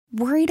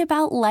Worried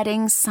about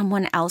letting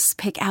someone else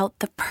pick out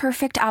the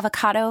perfect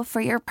avocado for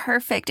your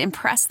perfect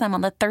impress them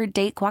on the third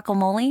date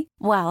guacamole?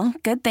 Well,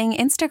 good thing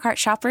Instacart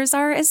shoppers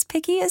are as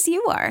picky as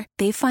you are.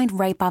 They find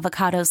ripe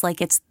avocados like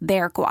it's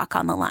their guac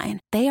on the line.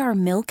 They are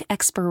milk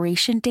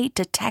expiration date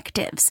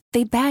detectives.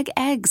 They bag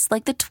eggs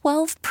like the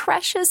 12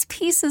 precious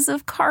pieces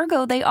of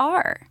cargo they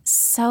are.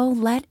 So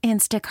let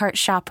Instacart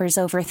shoppers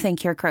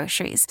overthink your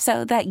groceries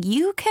so that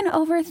you can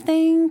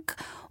overthink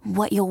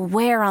what you'll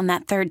wear on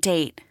that third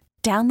date.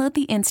 Download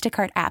the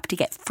Instacart app to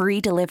get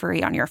free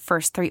delivery on your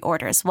first 3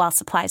 orders while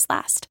supplies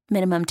last.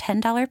 Minimum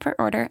 $10 per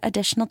order.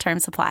 Additional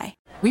terms apply.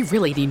 We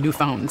really need new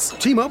phones.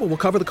 T-Mobile will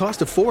cover the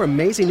cost of 4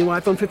 amazing new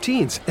iPhone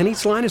 15s, and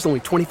each line is only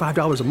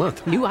 $25 a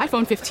month. New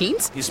iPhone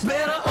 15s? It's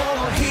better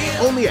over here.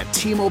 Only at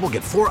T-Mobile,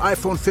 get 4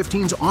 iPhone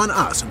 15s on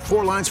us and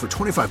 4 lines for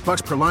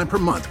 $25 per line per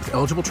month with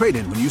eligible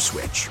trade-in when you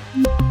switch.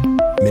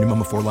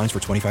 Minimum of 4 lines for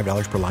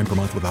 $25 per line per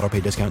month with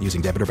autopay discount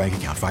using debit or bank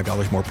account.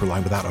 $5 more per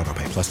line without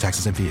autopay, plus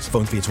taxes and fees.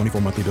 Phone fee at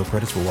 24 monthly bill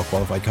credits for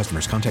well-qualified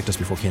customers. Contact us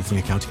before canceling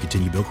account to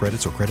continue bill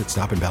credits or credit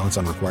stop and balance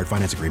on required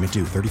finance agreement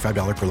due.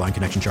 $35 per line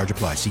connection charge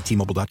applies. See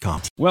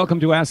T-Mobile.com. Welcome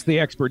to Ask the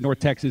Expert, North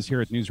Texas,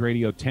 here at News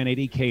Radio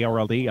 1080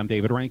 KRLD. I'm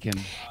David Rankin.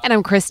 And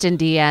I'm Kristen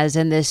Diaz.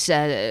 And this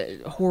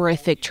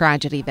horrific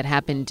tragedy that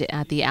happened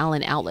at the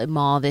Allen Outlet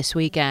Mall this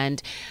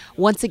weekend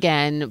once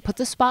again put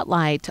the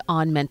spotlight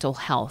on mental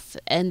health.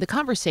 And the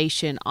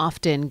conversation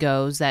often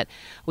goes that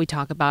we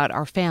talk about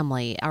our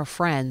family, our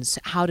friends,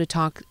 how to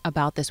talk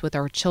about this with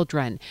our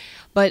children.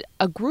 But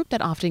a group that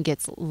often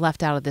gets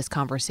left out of this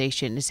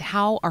conversation is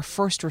how our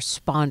first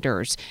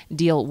responders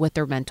deal with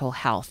their mental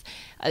health.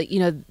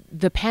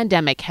 The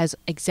pandemic has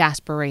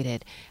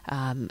exacerbated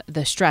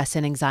the stress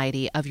and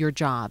anxiety of your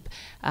job,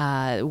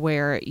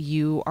 where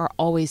you are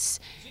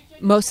always,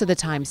 most of the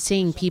time,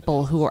 seeing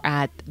people who are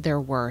at their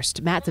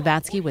worst. Matt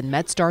Zavadsky with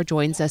MedStar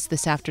joins us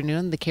this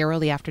afternoon, the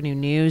KRLD Afternoon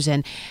News.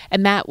 And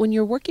Matt, when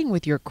you're working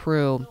with your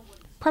crew,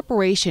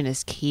 preparation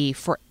is key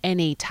for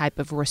any type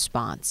of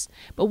response.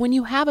 But when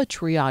you have a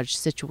triage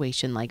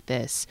situation like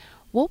this,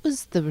 what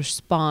was the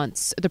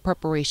response, the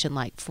preparation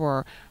like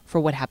for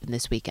what happened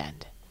this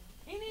weekend?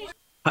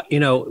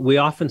 We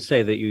often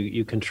say that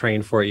you can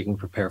train for it, you can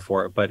prepare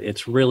for it, but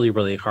it's really,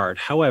 really hard.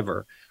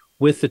 However,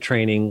 with the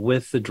training,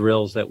 with the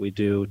drills that we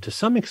do, to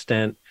some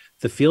extent,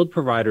 the field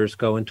providers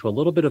go into a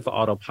little bit of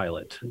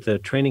autopilot. The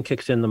training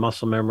kicks in, the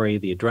muscle memory,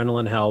 the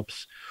adrenaline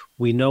helps.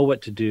 We know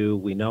what to do.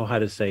 We know how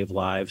to save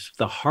lives.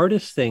 The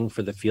hardest thing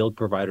for the field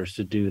providers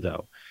to do,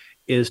 though,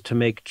 is to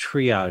make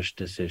triage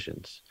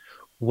decisions.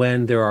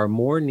 When there are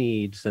more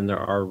needs than there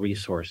are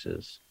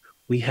resources,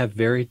 we have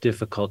very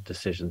difficult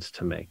decisions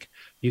to make.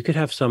 You could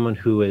have someone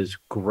who is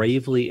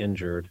gravely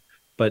injured,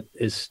 but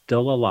is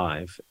still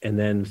alive, and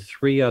then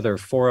 3 other,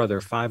 4 other,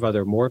 5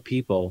 other more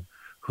people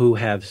who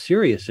have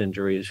serious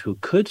injuries who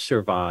could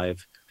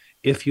survive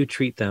if you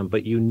treat them,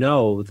 but you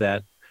know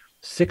that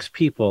 6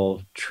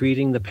 people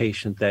treating the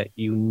patient that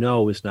you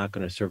know is not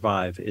going to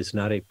survive is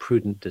not a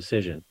prudent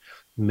decision.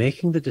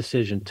 Making the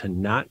decision to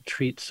not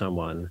treat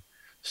someone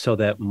so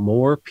that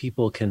more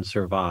people can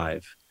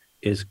survive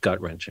is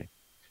gut-wrenching.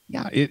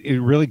 Yeah, it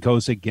really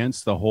goes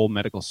against the whole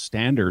medical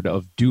standard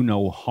of do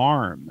no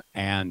harm.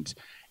 And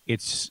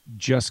it's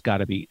just got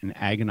to be an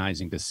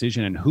agonizing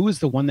decision. And who is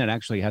the one that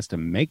actually has to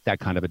make that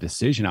kind of a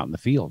decision out in the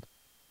field?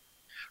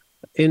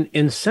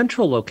 In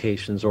central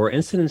locations or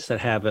incidents that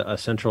have a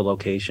central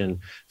location,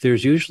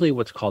 there's usually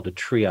what's called a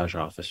triage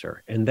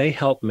officer, and they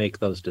help make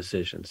those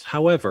decisions.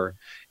 However,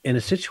 in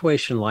a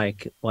situation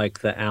like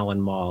the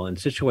Allen Mall and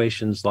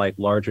situations like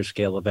larger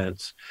scale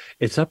events,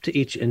 it's up to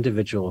each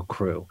individual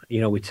crew.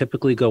 We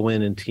typically go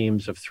in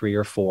teams of 3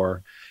 or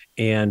 4,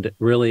 and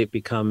really it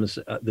becomes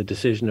the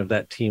decision of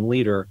that team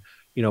leader.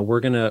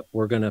 We're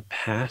gonna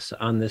pass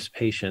on this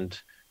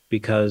patient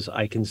because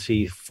I can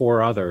see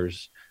 4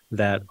 others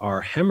that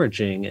are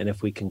hemorrhaging, and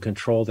if we can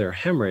control their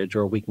hemorrhage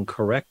or we can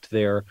correct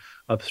their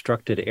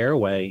obstructed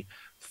airway,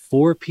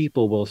 4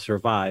 people will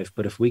survive.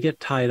 But if we get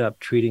tied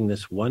up treating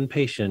this one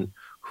patient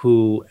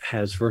who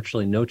has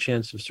virtually no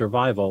chance of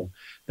survival,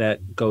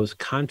 that goes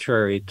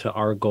contrary to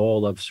our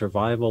goal of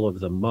survival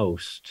of the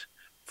most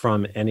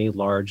from any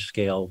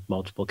large-scale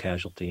multiple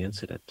casualty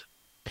incident.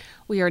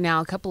 We are now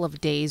a couple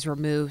of days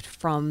removed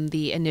from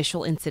the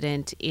initial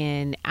incident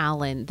in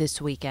Allen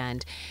this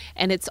weekend,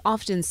 and it's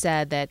often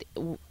said that,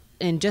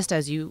 and just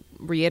as you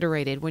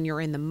reiterated, when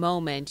you're in the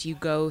moment, you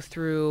go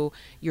through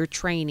your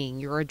training,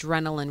 your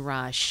adrenaline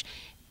rush.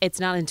 It's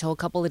not until a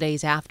couple of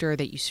days after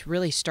that you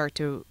really start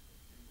to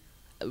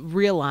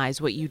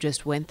realize what you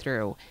just went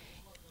through.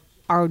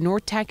 Are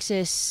North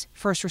Texas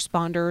first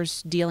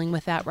responders dealing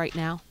with that right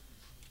now?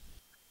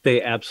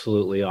 They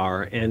absolutely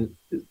are. And,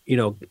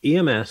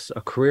 EMS,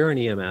 a career in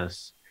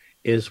EMS,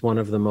 is one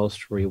of the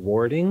most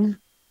rewarding,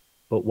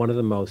 but one of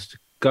the most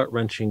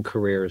gut-wrenching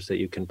careers that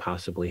you can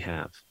possibly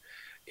have.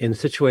 In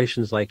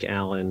situations like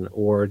Allen,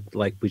 or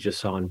like we just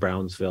saw in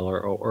Brownsville,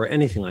 or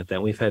anything like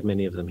that, we've had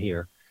many of them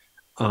here,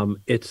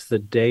 it's the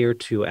day or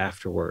 2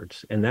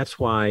 afterwards. And that's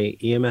why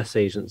EMS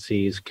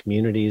agencies,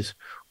 communities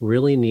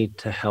really need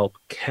to help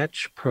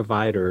catch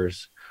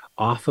providers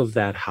off of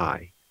that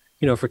high.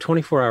 For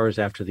 24 hours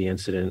after the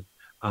incident,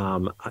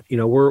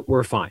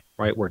 we're fine,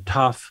 right? We're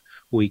tough.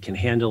 We can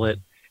handle it.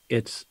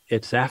 It's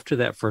after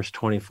that first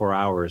 24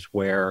 hours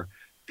where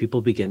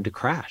people begin to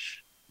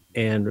crash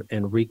and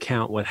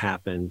recount what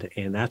happened.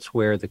 And that's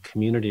where the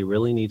community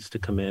really needs to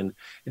come in.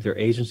 Their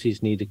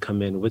agencies need to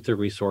come in with the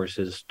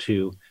resources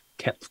to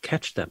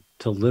catch them,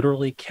 to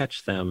literally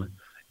catch them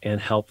and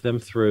help them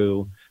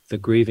through the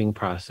grieving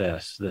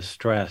process, the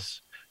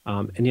stress.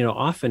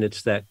 Often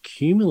it's that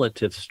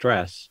cumulative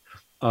stress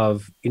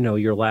of,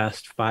 your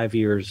last 5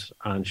 years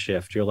on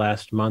shift, your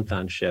last month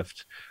on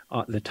shift,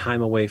 the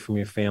time away from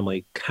your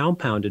family,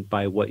 compounded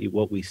by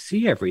what we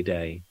see every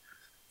day,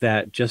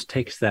 that just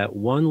takes that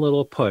one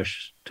little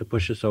push to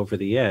push us over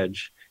the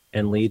edge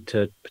and lead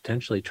to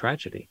potentially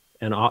tragedy,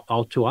 and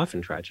all too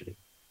often tragedy.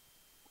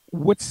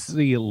 What's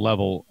the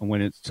level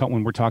when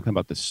we're talking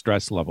about the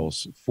stress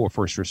levels for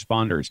first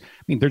responders? I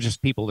mean, they're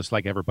just people just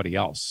like everybody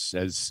else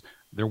as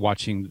they're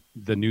watching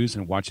the news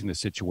and watching the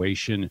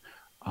situation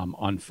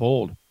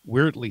unfold.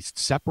 We're at least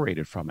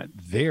separated from it.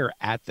 They're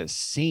at the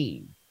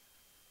scene.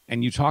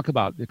 And you talk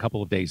about a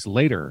couple of days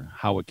later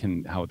how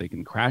they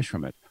can crash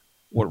from it.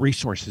 What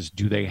resources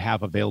do they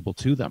have available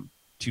to them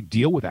to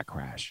deal with that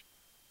crash?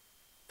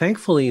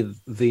 Thankfully,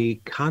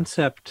 the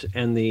concept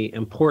and the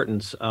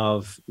importance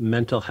of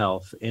mental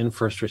health in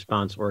first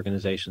response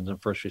organizations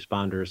and first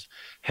responders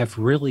have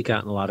really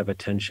gotten a lot of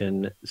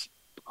attention,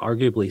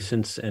 arguably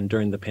since and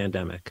during the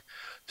pandemic.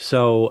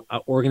 So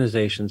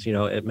organizations,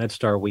 at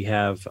MedStar, we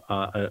have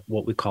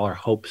what we call our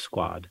Hope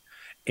Squad.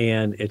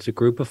 And it's a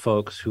group of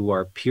folks who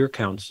are peer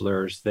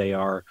counselors. They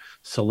are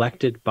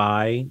selected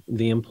by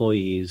the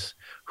employees,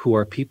 who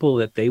are people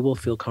that they will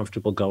feel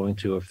comfortable going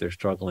to if they're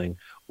struggling,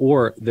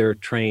 or they're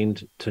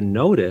trained to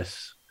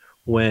notice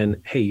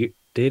when, hey,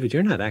 David,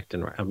 you're not acting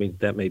right. I mean,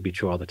 that may be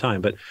true all the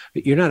time, but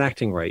you're not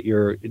acting right.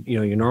 You're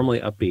normally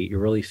upbeat.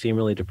 You seem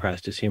really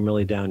depressed. You seem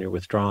really down. You're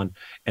withdrawn,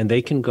 and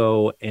they can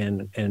go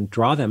and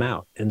draw them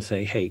out and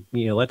say, hey,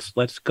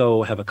 let's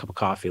go have a cup of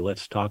coffee.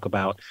 Let's talk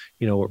about,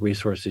 what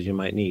resources you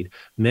might need.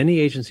 Many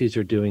agencies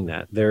are doing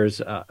that.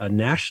 There's a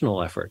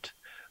national effort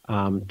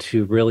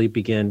to really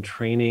begin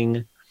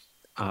training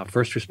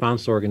first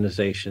response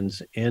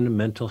organizations in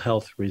mental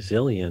health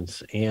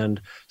resilience,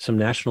 and some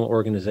national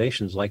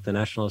organizations like the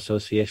National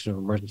Association of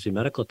Emergency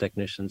Medical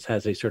Technicians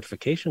has a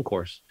certification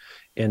course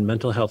in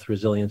mental health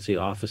resiliency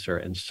officer.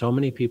 And so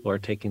many people are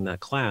taking that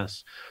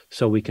class,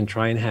 so we can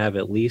try and have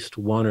at least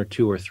 1 or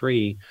 2 or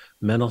 3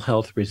 mental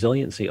health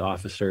resiliency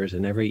officers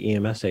in every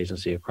EMS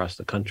agency across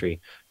the country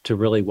to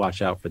really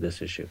watch out for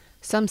this issue.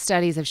 Some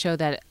studies have shown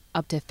that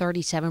up to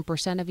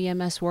 37% of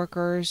EMS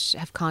workers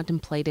have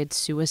contemplated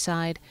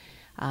suicide.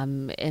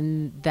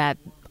 And that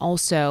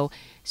also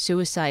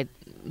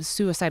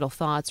suicidal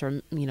thoughts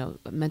or,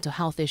 mental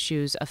health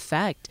issues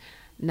affect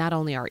not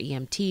only our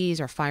EMTs,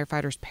 our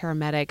firefighters,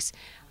 paramedics,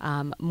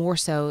 more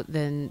so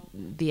than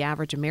the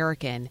average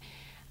American.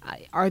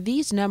 Are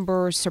these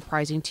numbers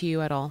surprising to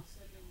you at all?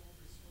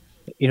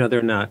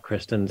 They're not,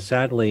 Kristen.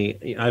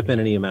 Sadly, I've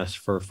been in EMS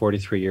for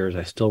 43 years.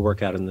 I still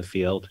work out in the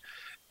field.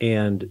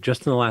 And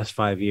just in the last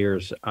 5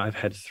 years, I've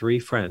had 3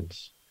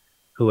 friends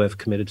who have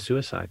committed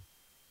suicide.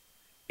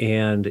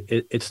 And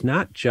it's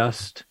not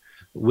just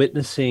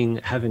witnessing,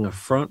 having a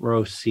front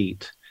row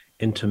seat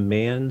into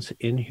man's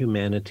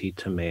inhumanity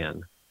to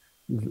man,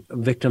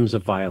 victims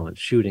of violence,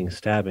 shootings,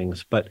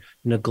 stabbings, but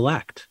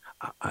neglect.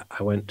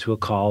 I went to a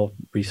call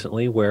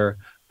recently where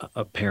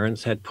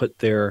parents had put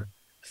their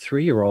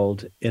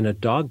 3-year-old in a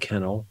dog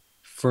kennel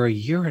for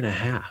 1.5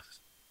 years.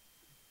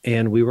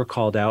 And we were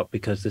called out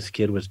because this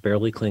kid was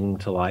barely clinging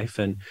to life.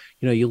 And,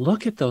 you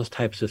look at those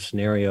types of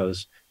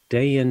scenarios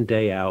day in,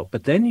 day out.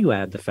 But then you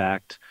add the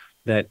fact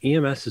that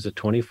EMS is a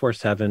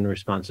 24/7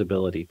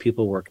 responsibility.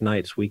 People work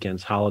nights,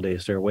 weekends,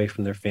 holidays. They're away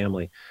from their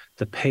family.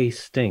 The pay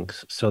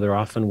stinks, so they're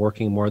often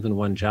working more than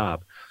one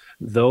job.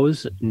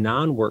 Those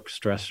non-work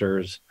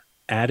stressors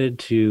added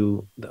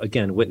to,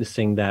 again,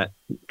 witnessing that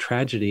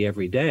tragedy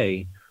every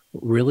day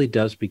really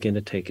does begin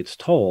to take its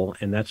toll.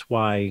 And that's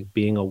why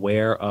being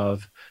aware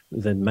of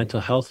the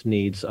mental health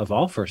needs of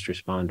all first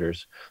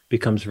responders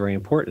becomes very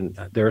important.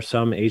 There are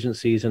some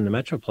agencies in the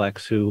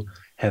Metroplex who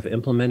have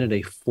implemented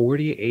a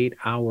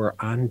 48-hour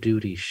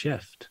on-duty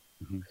shift.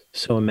 Mm-hmm.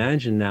 So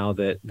imagine now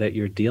that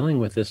you're dealing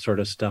with this sort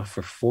of stuff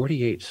for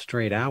 48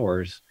 straight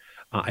hours.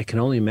 I can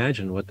only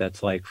imagine what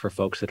that's like for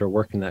folks that are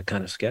working that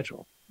kind of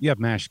schedule. You have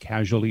mass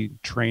casualty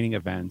training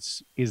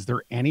events. Is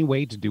there any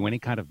way to do any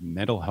kind of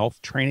mental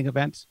health training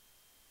events?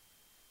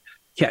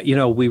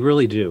 Yeah, we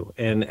really do.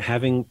 And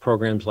having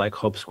programs like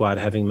Hope Squad,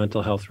 having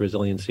mental health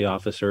resiliency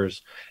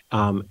officers,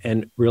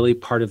 and really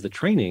part of the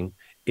training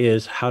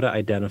is how to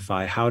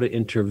identify, how to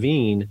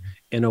intervene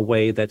in a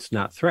way that's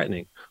not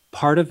threatening.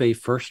 Part of a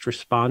first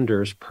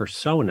responder's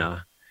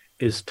persona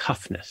is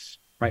toughness,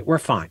 right? We're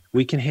fine.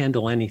 We can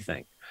handle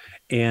anything.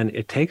 And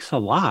it takes a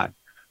lot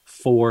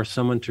for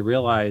someone to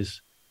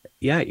realize,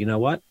 yeah, you know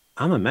what?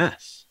 I'm a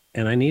mess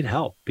and I need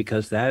help,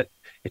 because it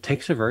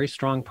takes a very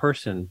strong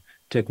person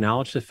to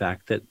acknowledge the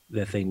fact that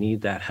they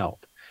need that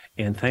help.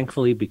 And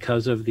thankfully,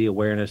 because of the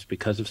awareness,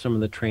 because of some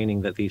of the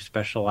training that these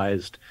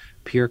specialized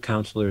peer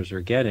counselors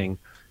are getting,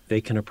 they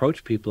can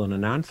approach people in a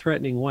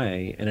non-threatening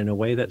way and in a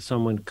way that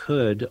someone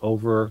could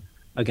over,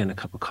 again, a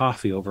cup of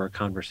coffee, over a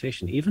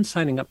conversation, even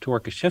signing up to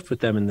work a shift with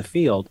them in the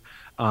field,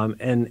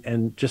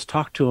 and just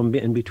talk to them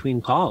in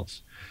between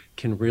calls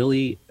can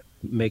really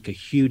make a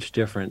huge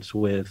difference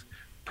with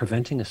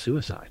preventing a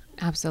suicide.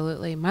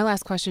 Absolutely. My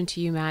last question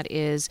to you, Matt,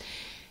 is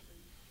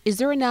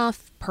there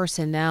enough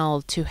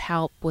personnel to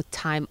help with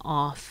time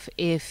off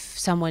if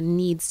someone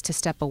needs to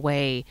step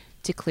away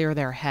to clear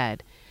their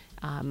head?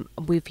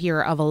 We've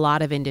heard of a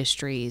lot of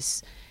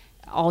industries,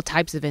 all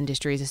types of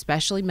industries,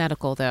 especially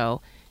medical,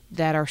 though,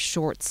 that are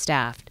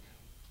short-staffed.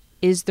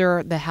 Is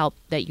there the help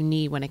that you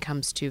need when it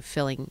comes to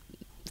filling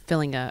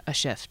a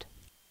shift?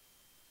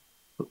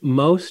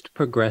 Most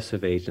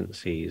progressive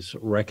agencies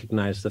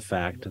recognize the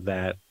fact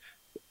that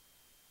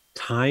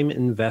time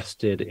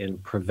invested in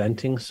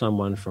preventing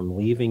someone from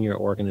leaving your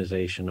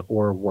organization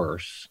or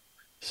worse,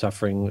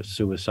 suffering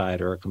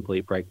suicide or a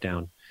complete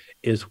breakdown,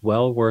 is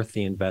well worth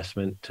the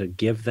investment to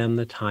give them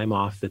the time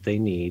off that they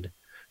need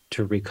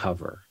to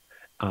recover.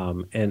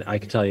 And I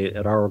can tell you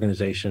at our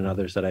organization and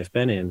others that I've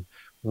been in,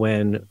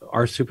 when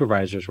our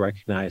supervisors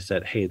recognize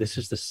that, hey, this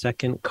is the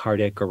second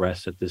cardiac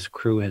arrest that this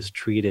crew has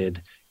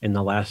treated in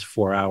the last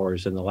 4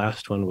 hours, and the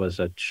last one was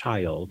a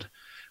child,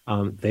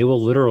 they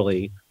will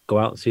literally go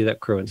out and see that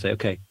crew and say,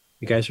 okay,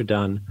 you guys are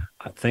done.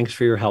 Thanks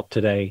for your help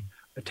today.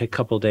 Take a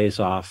couple of days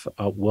off.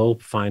 We'll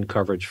find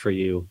coverage for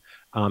you.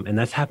 And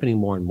that's happening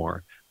more and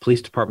more.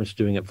 Police departments are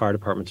doing it. Fire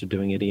departments are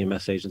doing it.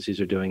 EMS agencies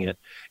are doing it.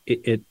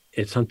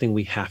 It's something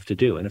we have to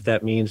do. And if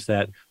that means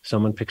that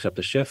someone picks up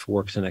the shift,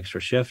 works an extra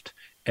shift,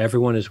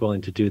 everyone is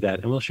willing to do that.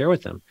 And we'll share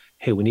with them,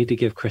 hey, we need to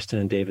give Kristen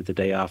and David the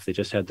day off. They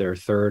just had their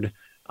third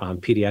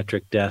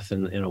pediatric death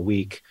in a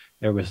week.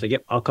 Everybody's like,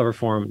 yep, I'll cover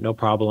for them, no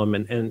problem.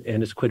 And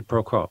it's quid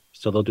pro quo.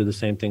 So they'll do the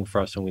same thing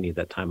for us when we need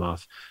that time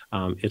off.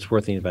 It's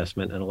worth the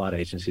investment, and a lot of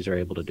agencies are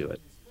able to do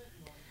it.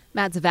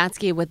 Matt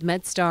Zavadsky with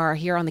MedStar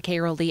here on the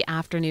KRLD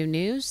Afternoon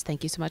News.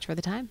 Thank you so much for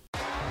the time.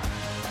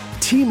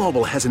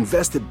 T-Mobile has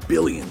invested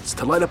billions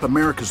to light up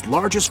America's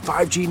largest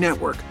 5G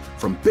network,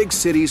 from big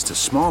cities to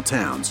small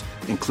towns,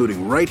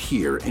 including right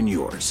here in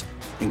yours.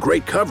 And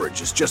great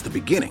coverage is just the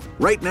beginning.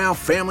 Right now,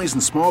 families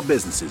and small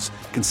businesses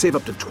can save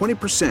up to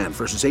 20%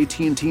 versus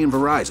AT&T and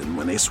Verizon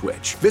when they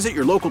switch. Visit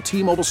your local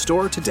T-Mobile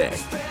store today.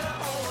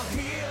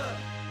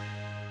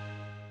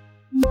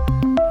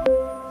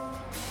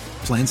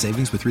 Plan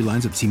savings with 3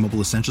 lines of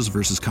T-Mobile Essentials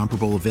versus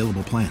comparable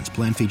available plans.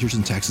 Plan features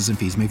and taxes and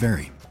fees may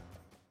vary.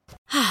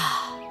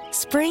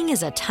 Spring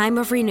is a time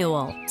of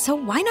renewal, so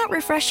why not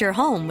refresh your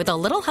home with a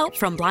little help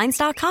from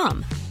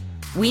Blinds.com?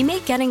 We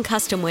make getting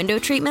custom window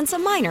treatments a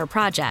minor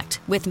project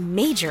with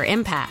major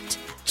impact.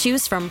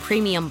 Choose from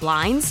premium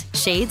blinds,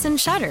 shades, and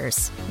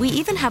shutters. We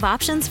even have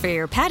options for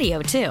your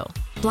patio, too.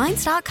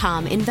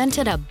 Blinds.com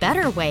invented a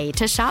better way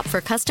to shop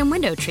for custom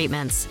window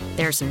treatments.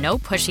 There's no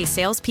pushy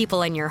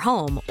salespeople in your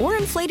home or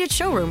inflated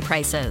showroom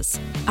prices.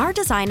 Our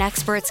design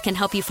experts can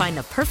help you find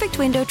the perfect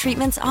window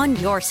treatments on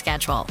your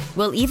schedule.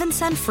 We'll even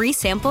send free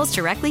samples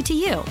directly to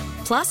you.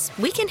 Plus,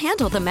 we can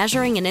handle the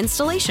measuring and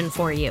installation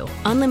for you.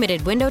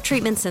 Unlimited window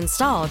treatments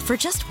installed for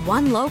just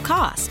one low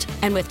cost.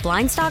 And with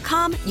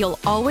Blinds.com, you'll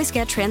always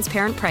get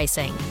transparent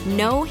pricing.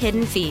 No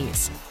hidden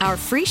fees. Our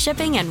free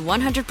shipping and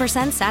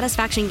 100%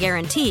 satisfaction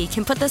guarantee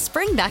can put the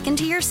spring back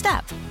into your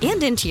step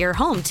and into your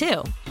home,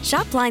 too.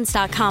 Shop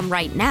Blinds.com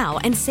right now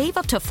and save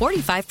up to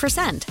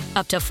 45%.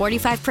 Up to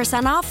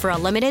 45% off for a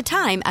limited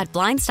time at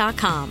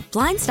Blinds.com.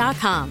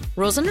 Blinds.com.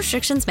 Rules and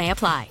restrictions may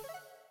apply.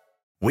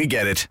 We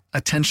get it.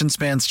 Attention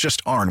spans just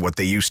aren't what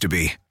they used to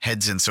be.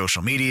 Heads in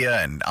social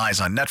media and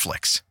eyes on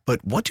Netflix.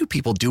 But what do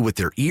people do with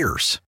their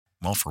ears?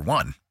 Well, for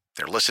one,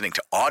 they're listening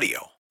to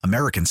audio.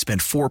 Americans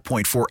spend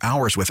 4.4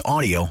 hours with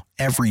audio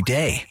every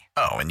day.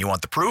 Oh, and you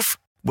want the proof?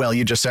 Well,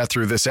 you just sat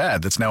through this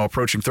ad that's now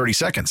approaching 30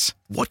 seconds.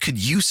 What could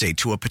you say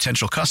to a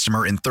potential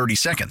customer in 30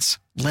 seconds?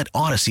 Let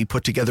Odyssey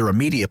put together a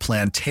media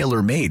plan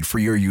tailor-made for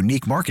your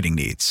unique marketing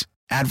needs.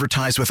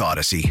 Advertise with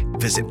Odyssey.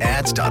 Visit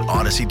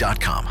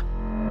ads.odyssey.com.